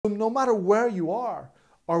So no matter where you are,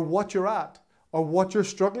 or what you're at, or what you're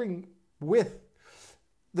struggling with,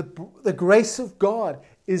 the grace of God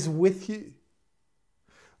is with you.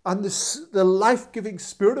 And the life-giving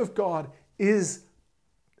Spirit of God is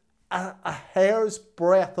a hair's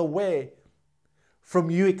breadth away from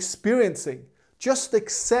you experiencing. Just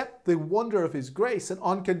accept the wonder of His grace and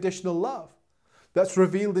unconditional love that's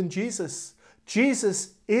revealed in Jesus.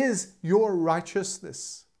 Jesus is your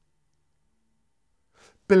righteousness.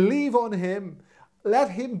 Believe on Him.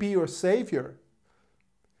 Let Him be your Savior.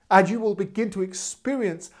 And you will begin to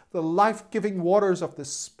experience the life-giving waters of the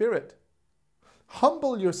Spirit.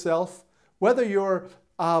 Humble yourself, whether you're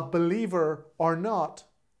a believer or not.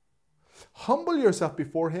 Humble yourself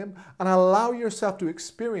before Him and allow yourself to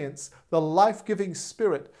experience the life-giving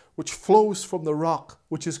Spirit which flows from the rock,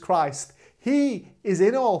 which is Christ. He is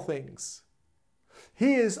in all things.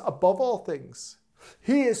 He is above all things.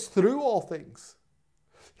 He is through all things.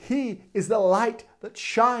 He is the light that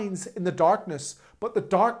shines in the darkness, but the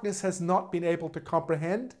darkness has not been able to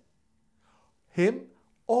comprehend Him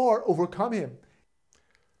or overcome Him.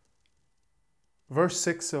 Verse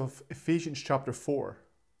 6 of Ephesians chapter 4.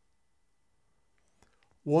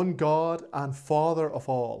 One God and Father of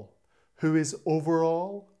all, who is over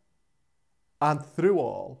all, and through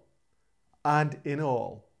all, and in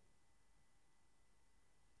all.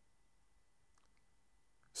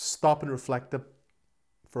 Stop and reflect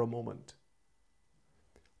for a moment.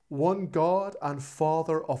 One God and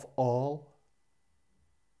Father of all,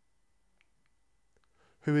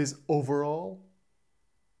 who is over all,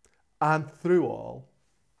 and through all,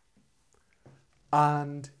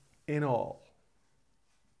 and in all.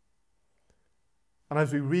 And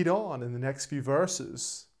as we read on in the next few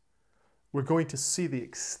verses, we're going to see the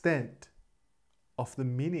extent of the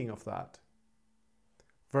meaning of that.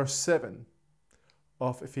 Verse 7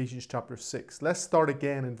 of Ephesians chapter 6. Let's start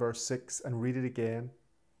again in verse 6 and read it again.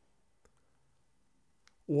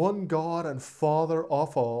 One God and Father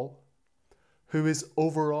of all, who is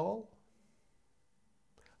over all,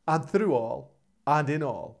 and through all, and in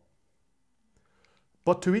all.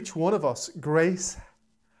 But to each one of us grace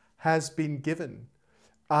has been given,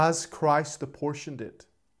 as Christ apportioned it.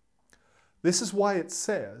 This is why it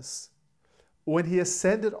says, when He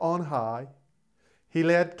ascended on high, He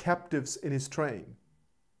led captives in His train,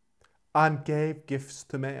 and gave gifts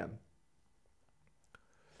to men.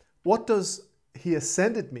 What does He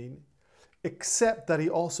ascended mean, except that He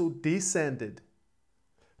also descended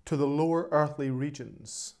to the lower earthly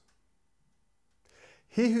regions?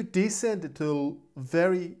 He who descended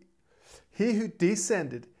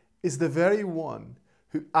is the very one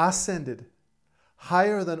who ascended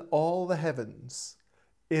higher than all the heavens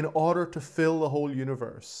in order to fill the whole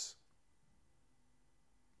universe.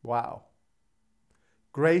 Wow.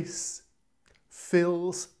 Grace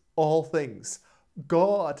fills all things.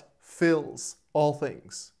 God fills all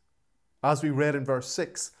things. As we read in verse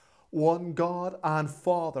 6, one God and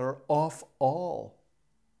Father of all,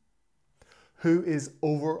 who is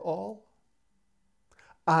over all,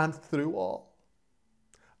 and through all,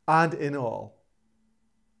 and in all.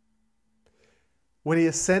 When He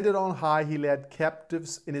ascended on high, He led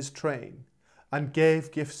captives in His train, and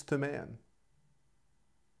gave gifts to men.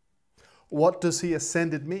 What does He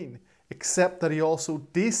ascended mean, except that He also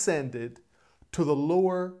descended to the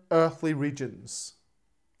lower earthly regions?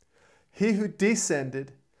 He who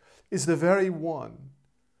descended is the very one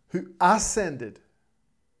who ascended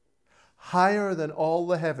higher than all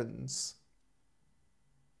the heavens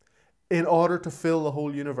in order to fill the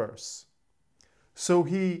whole universe. So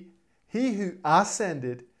he who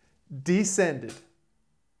ascended descended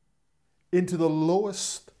into the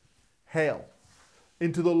lowest hell,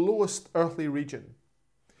 into the lowest earthly region,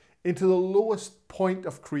 into the lowest point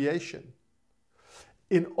of creation,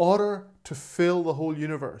 in order to fill the whole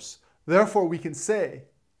universe. Therefore, we can say,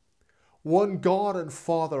 one God and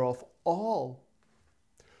Father of all,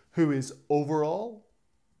 who is over all,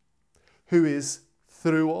 who is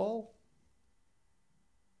through all,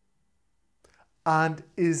 and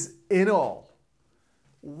is in all.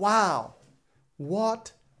 Wow!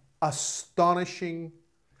 What astonishing,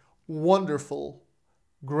 wonderful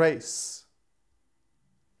grace.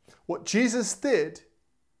 What Jesus did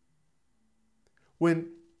when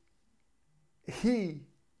He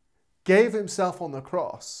gave Himself on the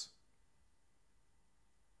cross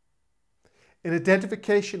in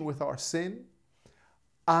identification with our sin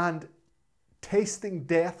and tasting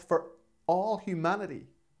death for all humanity,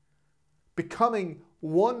 becoming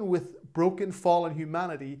one with broken, fallen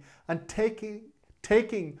humanity and taking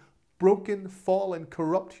broken, fallen,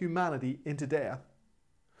 corrupt humanity into death,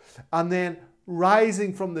 and then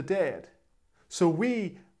rising from the dead. So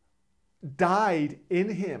we died in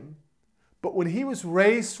him, but when he was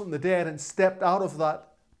raised from the dead and stepped out of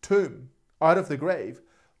that tomb, out of the grave,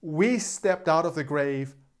 we stepped out of the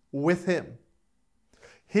grave with him.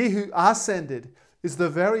 He who ascended is the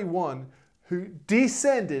very one who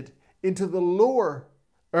descended into the lower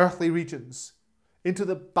earthly regions, into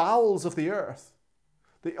the bowels of the earth,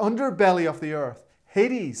 the underbelly of the earth,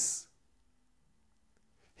 Hades.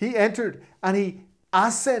 He entered and he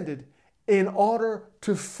ascended in order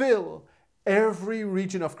to fill every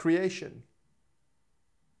region of creation.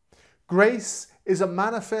 Grace is a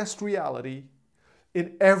manifest reality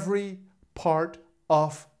in every part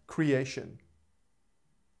of creation.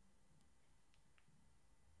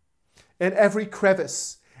 In every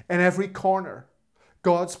crevice, in every corner,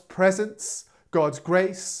 God's presence, God's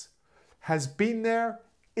grace has been there,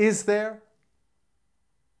 is there,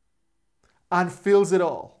 and fills it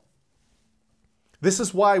all. This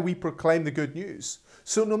is why we proclaim the good news.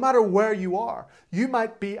 So no matter where you are, you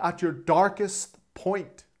might be at your darkest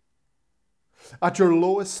point, at your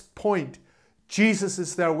lowest point. Jesus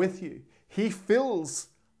is there with you. He fills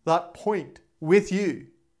that point with you,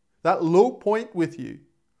 that low point with you,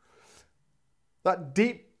 that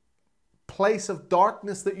deep place of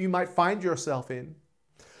darkness that you might find yourself in.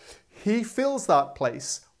 He fills that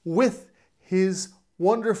place with His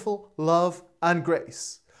wonderful love and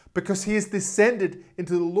grace, because He has descended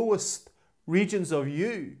into the lowest regions of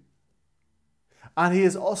you. And He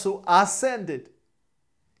has also ascended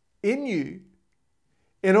in you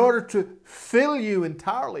in order to fill you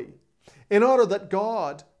entirely, in order that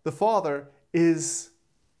God the Father is,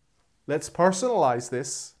 let's personalize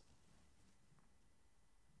this,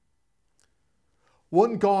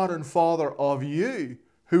 one God and Father of you,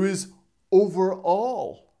 who is over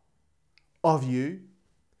all of you,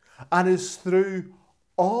 and is through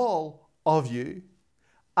all of you,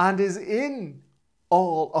 and is in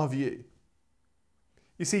all of you.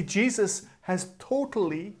 You see, Jesus has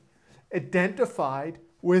totally identified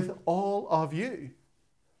with all of you.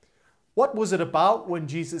 What was it about when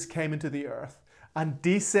Jesus came into the earth and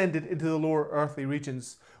descended into the lower earthly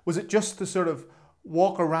regions? Was it just to sort of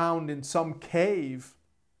walk around in some cave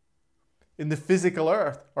in the physical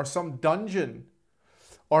earth, or some dungeon,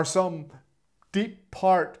 or some deep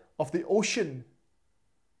part of the ocean,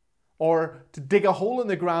 or to dig a hole in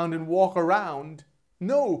the ground and walk around?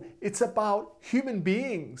 No, it's about human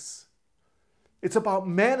beings. It's about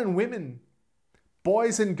men and women,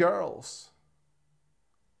 boys and girls.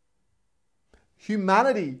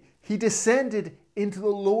 Humanity. He descended into the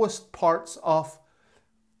lowest parts of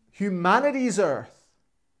humanity's earth,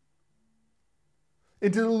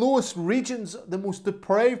 into the lowest regions, the most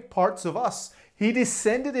depraved parts of us. He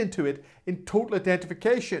descended into it in total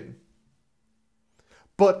identification.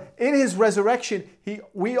 But in His resurrection,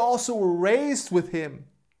 we also were raised with Him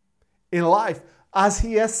in life as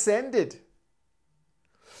He ascended.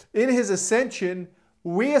 In His ascension,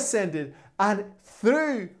 we ascended, and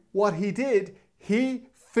through what He did, He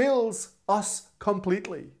fills us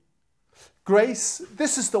completely. Grace,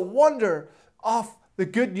 this is the wonder of the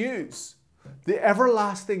good news, the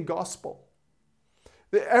everlasting gospel,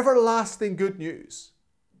 the everlasting good news.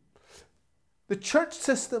 The church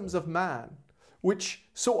systems of man, which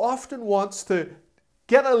so often wants to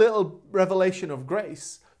get a little revelation of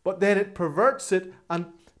grace, but then it perverts it and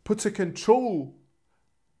puts a control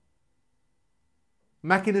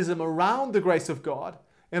mechanism around the grace of God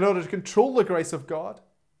in order to control the grace of God,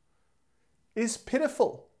 is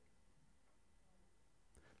pitiful.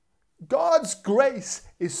 God's grace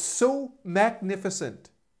is so magnificent,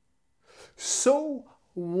 so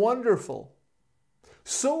wonderful,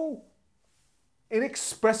 so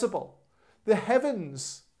inexpressible. The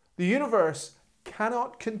heavens, the universe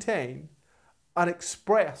cannot contain and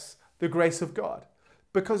express the grace of God,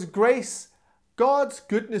 because grace, God's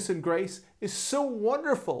goodness and grace, is so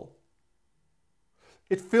wonderful.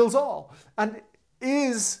 It fills all and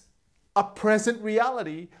is a present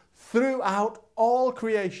reality throughout all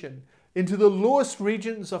creation, into the lowest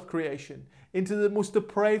regions of creation, into the most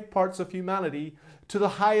depraved parts of humanity, to the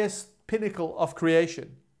highest pinnacle of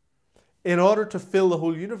creation, in order to fill the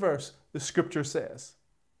whole universe, the Scripture says.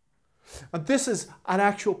 And this is an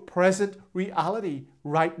actual present reality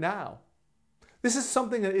right now. This is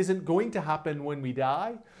something that isn't going to happen when we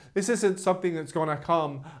die. This isn't something that's going to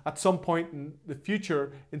come at some point in the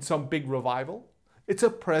future in some big revival. It's a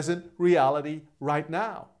present reality right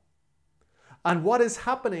now. And what is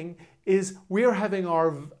happening is we're having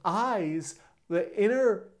our eyes, our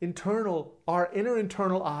inner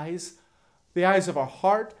internal eyes, the eyes of our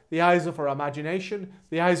heart, the eyes of our imagination,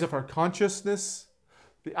 the eyes of our consciousness,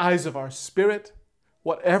 the eyes of our spirit,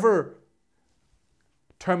 whatever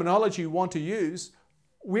terminology you want to use,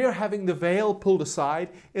 we're having the veil pulled aside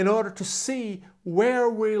in order to see where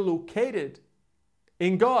we're located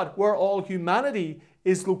in God, where all humanity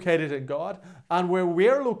is located in God, and where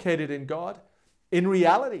we're located in God in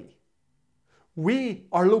reality. We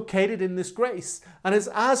are located in this grace. And as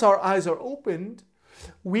our eyes are opened,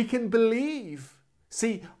 we can believe.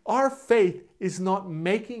 See, our faith is not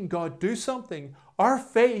making God do something. Our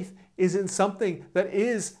faith is in something that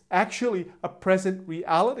is actually a present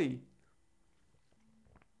reality.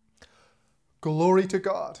 Glory to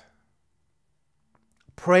God.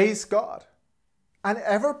 Praise God. An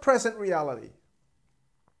ever-present reality.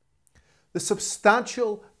 The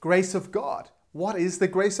substantial grace of God. What is the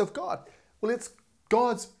grace of God? Well, it's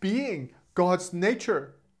God's being, God's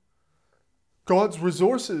nature, God's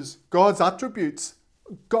resources, God's attributes,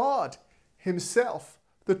 God Himself,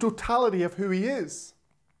 the totality of who He is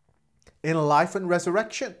in life and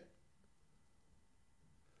resurrection.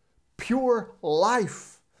 Pure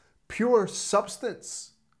life, pure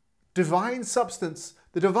substance, divine substance.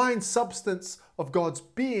 The divine substance of God's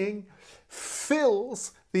being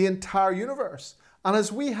fills the entire universe. And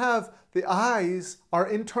as we have the eyes, our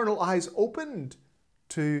internal eyes opened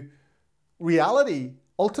to reality,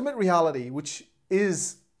 ultimate reality, which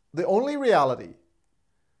is the only reality,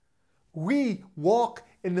 we walk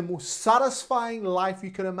in the most satisfying life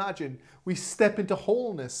you can imagine. We step into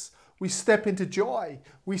wholeness. We step into joy.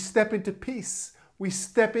 We step into peace. We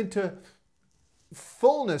step into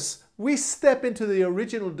fullness. We step into the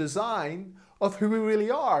original design of who we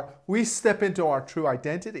really are. We step into our true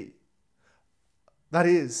identity. That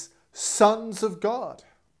is, sons of God.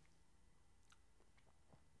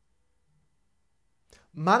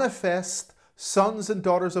 Manifest sons and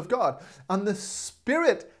daughters of God. And the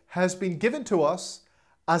Spirit has been given to us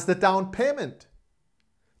as the down payment.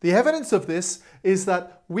 The evidence of this is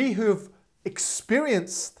that we who've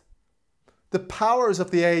experienced the powers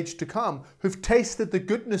of the age to come, who've tasted the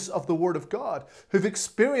goodness of the Word of God, who've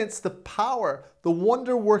experienced the power, the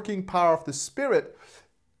wonder-working power of the Spirit,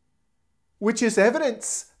 which is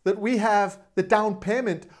evidence that we have the down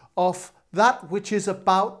payment of that which is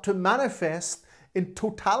about to manifest in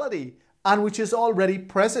totality and which is already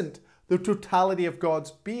present, the totality of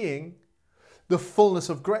God's being, the fullness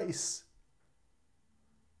of grace.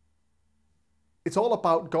 It's all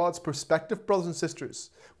about God's perspective, brothers and sisters.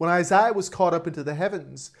 When Isaiah was caught up into the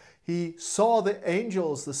heavens, he saw the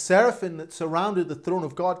angels, the seraphim that surrounded the throne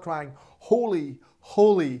of God, crying, "Holy,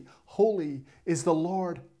 holy, holy is the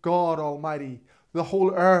Lord God Almighty. The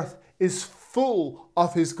whole earth is full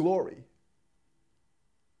of His glory."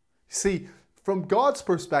 See, from God's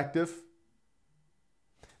perspective,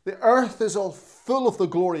 the earth is all full of the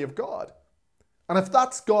glory of God. And if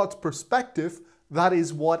that's God's perspective, that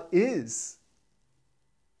is what is.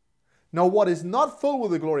 Now, what is not full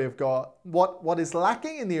with the glory of God, what is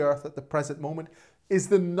lacking in the earth at the present moment, is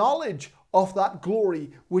the knowledge of that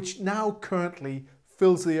glory which now currently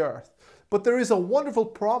fills the earth. But there is a wonderful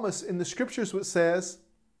promise in the scriptures which says,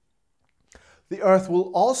 the earth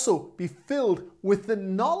will also be filled with the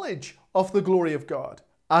knowledge of the glory of God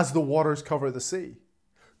as the waters cover the sea.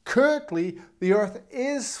 Currently, the earth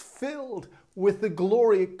is filled with the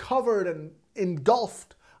glory, covered and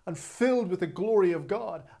engulfed and filled with the glory of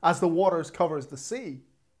God as the waters covers the sea.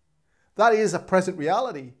 That is a present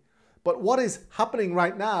reality. But what is happening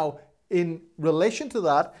right now in relation to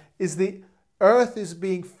that is the earth is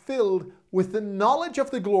being filled with the knowledge of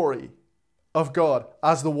the glory of God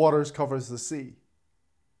as the waters covers the sea.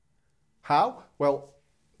 How? Well,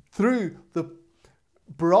 through the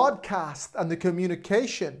broadcast and the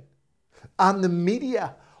communication and the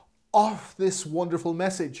media of this wonderful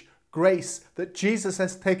message, grace, that Jesus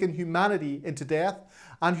has taken humanity into death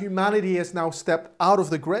and humanity has now stepped out of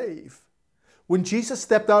the grave. When Jesus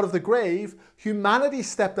stepped out of the grave, humanity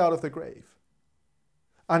stepped out of the grave.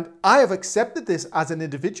 And I have accepted this as an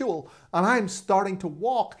individual, and I'm starting to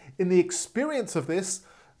walk in the experience of this,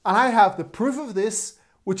 and I have the proof of this,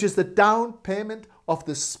 which is the down payment of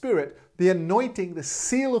the Spirit. The anointing, the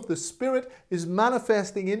seal of the Spirit is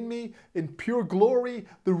manifesting in me in pure glory.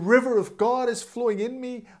 The river of God is flowing in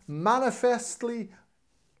me, manifestly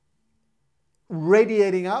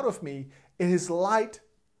radiating out of me in His light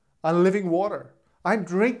and living water. I'm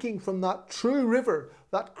drinking from that true river,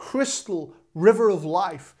 that crystal river of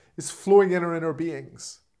life is flowing in our inner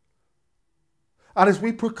beings. And as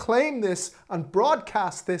we proclaim this and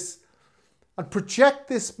broadcast this and project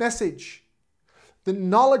this message, the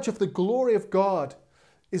knowledge of the glory of God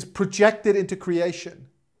is projected into creation.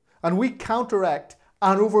 And we counteract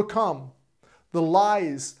and overcome the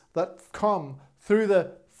lies that come through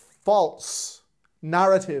the false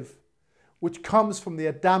narrative which comes from the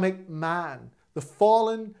Adamic man, the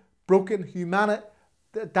fallen, broken the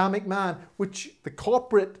Adamic man, which the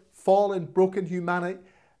corporate, fallen, broken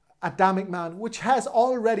Adamic man, which has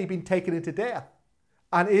already been taken into death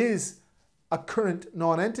and is a current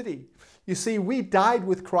non-entity. You see, we died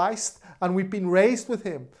with Christ and we've been raised with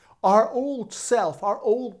him. Our old self, our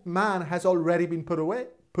old man has already been put away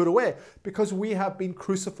because we have been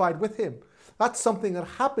crucified with him. That's something that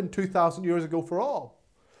happened 2,000 years ago for all.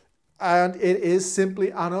 And it is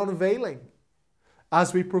simply an unveiling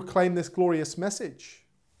as we proclaim this glorious message.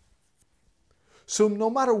 So no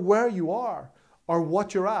matter where you are, or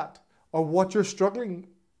what you're at, or what you're struggling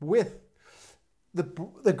with,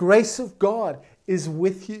 the grace of God is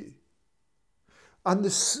with you. And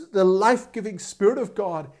the life-giving Spirit of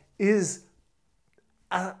God is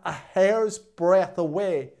a hair's breadth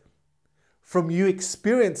away from you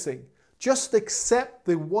experiencing. Just accept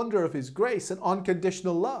the wonder of his grace and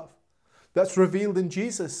unconditional love that's revealed in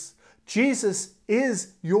Jesus. Jesus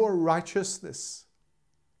is your righteousness.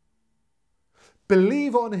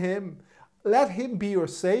 Believe on him. Let him be your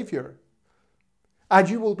Savior. And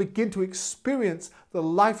you will begin to experience the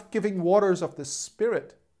life-giving waters of the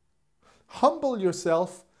Spirit. Humble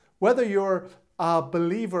yourself, whether you're a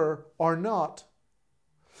believer or not.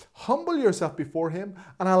 Humble yourself before him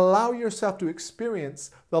and allow yourself to experience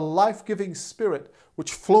the life-giving Spirit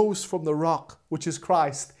which flows from the rock, which is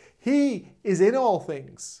Christ. He is in all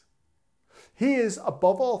things. He is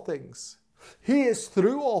above all things. He is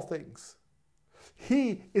through all things.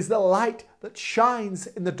 He is the light that shines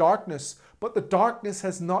in the darkness, but the darkness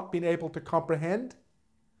has not been able to comprehend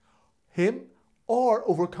him or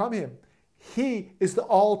overcome him. He is the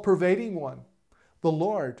all-pervading one, the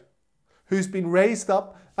Lord, who's been raised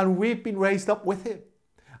up, and we've been raised up with him.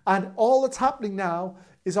 And all that's happening now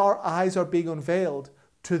is our eyes are being unveiled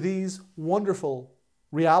to these wonderful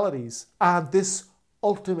realities and this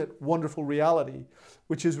ultimate wonderful reality,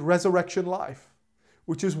 which is resurrection life,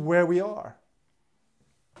 which is where we are.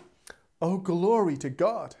 Oh, glory to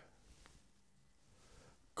God.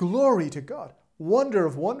 Glory to God. Wonder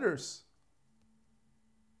of wonders.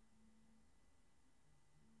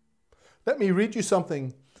 Let me read you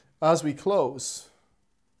something as we close.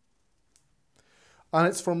 And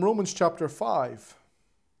it's from Romans chapter 5.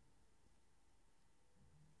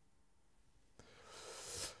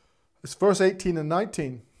 It's verse 18 and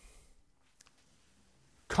 19.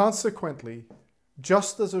 Consequently,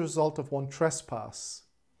 just as a result of one trespass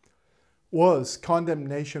was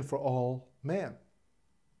condemnation for all men,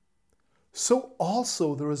 so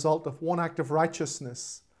also the result of one act of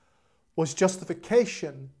righteousness was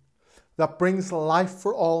justification that brings life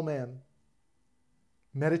for all men.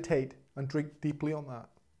 Meditate and drink deeply on that.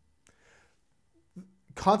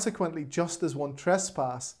 Consequently, just as one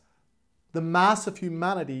trespass, the mass of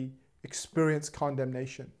humanity experienced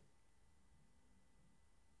condemnation.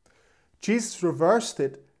 Jesus reversed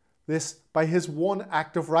this by his one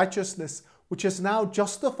act of righteousness, which has now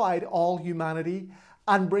justified all humanity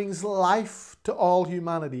and brings life to all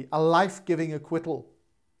humanity, a life-giving acquittal.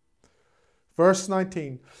 Verse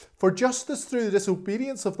 19, for just as through the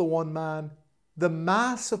disobedience of the one man, the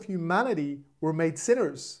mass of humanity were made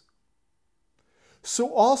sinners,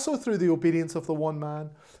 so also through the obedience of the one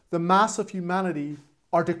man, the mass of humanity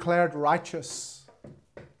are declared righteous.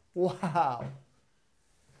 Wow.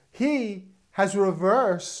 He has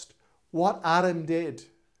reversed what Adam did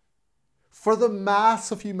for the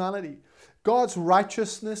mass of humanity. God's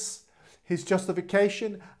righteousness, his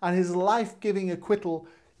justification, and his life-giving acquittal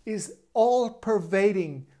is all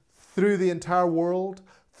pervading through the entire world,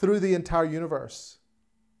 through the entire universe.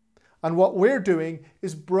 And what we're doing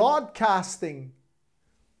is broadcasting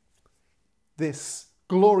this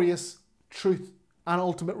glorious truth and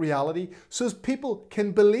ultimate reality so as people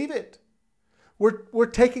can believe it. We're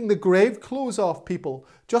taking the grave clothes off people,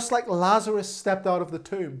 just like Lazarus stepped out of the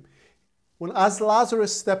tomb. As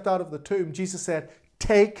Lazarus stepped out of the tomb, Jesus said,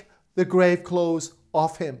 take the grave clothes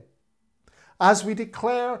off him. As we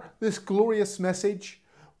declare this glorious message,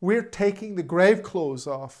 we're taking the grave clothes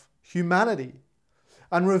off humanity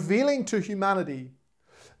and revealing to humanity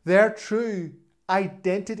their true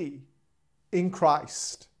identity in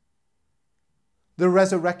Christ, the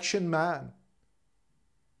resurrection man.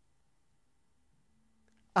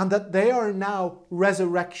 And that they are now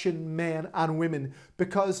resurrection men and women.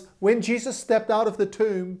 Because when Jesus stepped out of the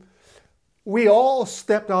tomb, we all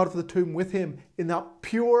stepped out of the tomb with him in that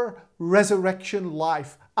pure resurrection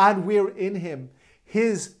life. And we're in him.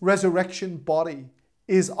 His resurrection body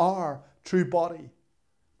is our true body.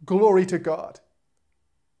 Glory to God.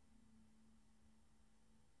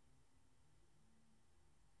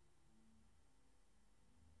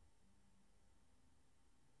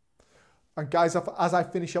 And guys, as I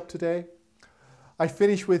finish up today, I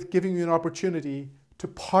finish with giving you an opportunity to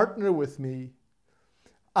partner with me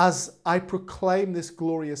as I proclaim this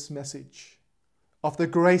glorious message of the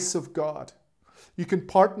grace of God. You can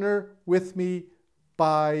partner with me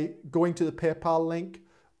by going to the PayPal link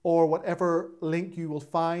or whatever link you will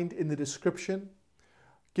find in the description,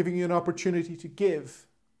 giving you an opportunity to give.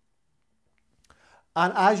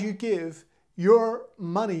 And as you give, your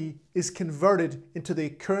money is converted into the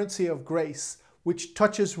currency of grace, which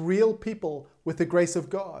touches real people with the grace of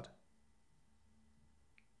God.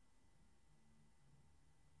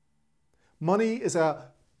 Money is a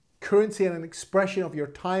currency and an expression of your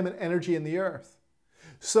time and energy in the earth.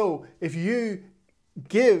 So if you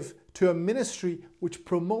give to a ministry which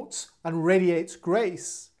promotes and radiates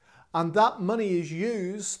grace, and that money is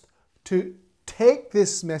used to take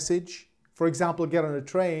this message, for example, get on a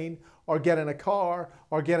train, or get in a car,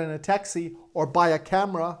 or get in a taxi, or buy a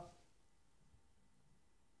camera,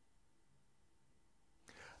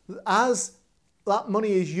 as that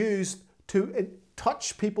money is used to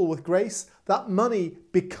touch people with grace, that money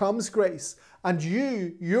becomes grace. And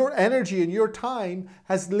your energy and your time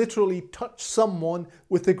has literally touched someone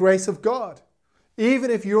with the grace of God.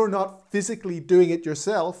 Even if you're not physically doing it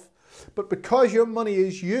yourself, but because your money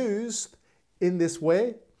is used in this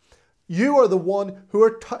way, you are the one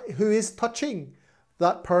who is touching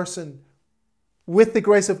that person with the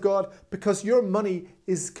grace of God, because your money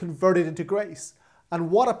is converted into grace. And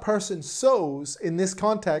what a person sows in this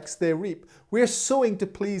context, they reap. We're sowing to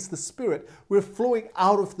please the Spirit. We're flowing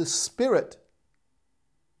out of the Spirit.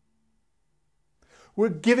 We're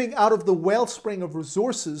giving out of the wellspring of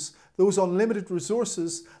resources, those unlimited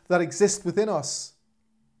resources that exist within us.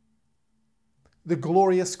 The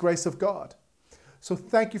glorious grace of God. So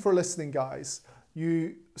thank you for listening, guys.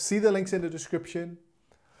 You see the links in the description.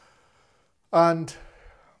 And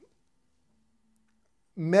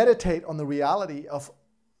meditate on the reality of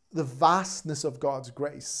the vastness of God's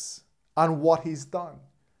grace and what He's done.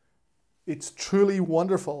 It's truly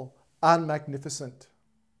wonderful and magnificent.